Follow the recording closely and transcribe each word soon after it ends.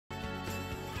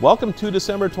Welcome to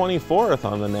December 24th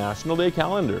on the National Day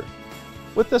calendar.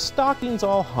 With the stockings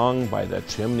all hung by the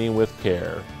chimney with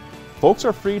care, folks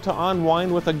are free to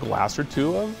unwind with a glass or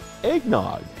two of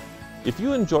eggnog. If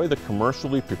you enjoy the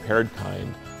commercially prepared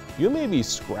kind, you may be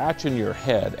scratching your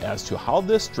head as to how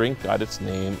this drink got its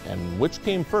name and which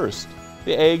came first,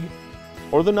 the egg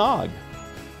or the nog.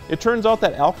 It turns out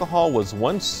that alcohol was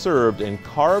once served in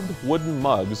carved wooden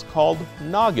mugs called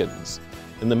noggins.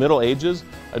 In the Middle Ages,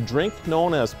 a drink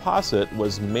known as posset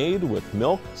was made with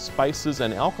milk, spices,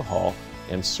 and alcohol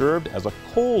and served as a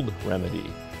cold remedy.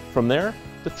 From there,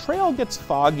 the trail gets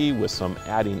foggy with some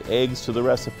adding eggs to the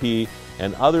recipe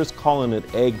and others calling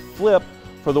it egg flip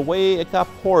for the way it got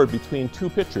poured between two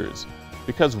pitchers.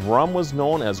 Because rum was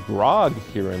known as grog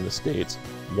here in the States,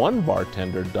 one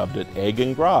bartender dubbed it egg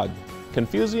and grog.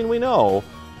 Confusing, we know,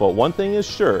 but one thing is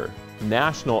sure,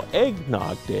 National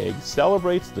Eggnog Day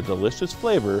celebrates the delicious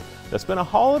flavor that's been a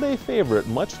holiday favorite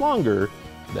much longer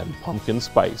than pumpkin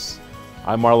spice.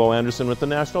 I'm Marlo Anderson with the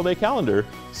National Day calendar.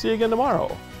 See you again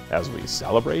tomorrow as we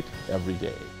celebrate every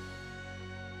day.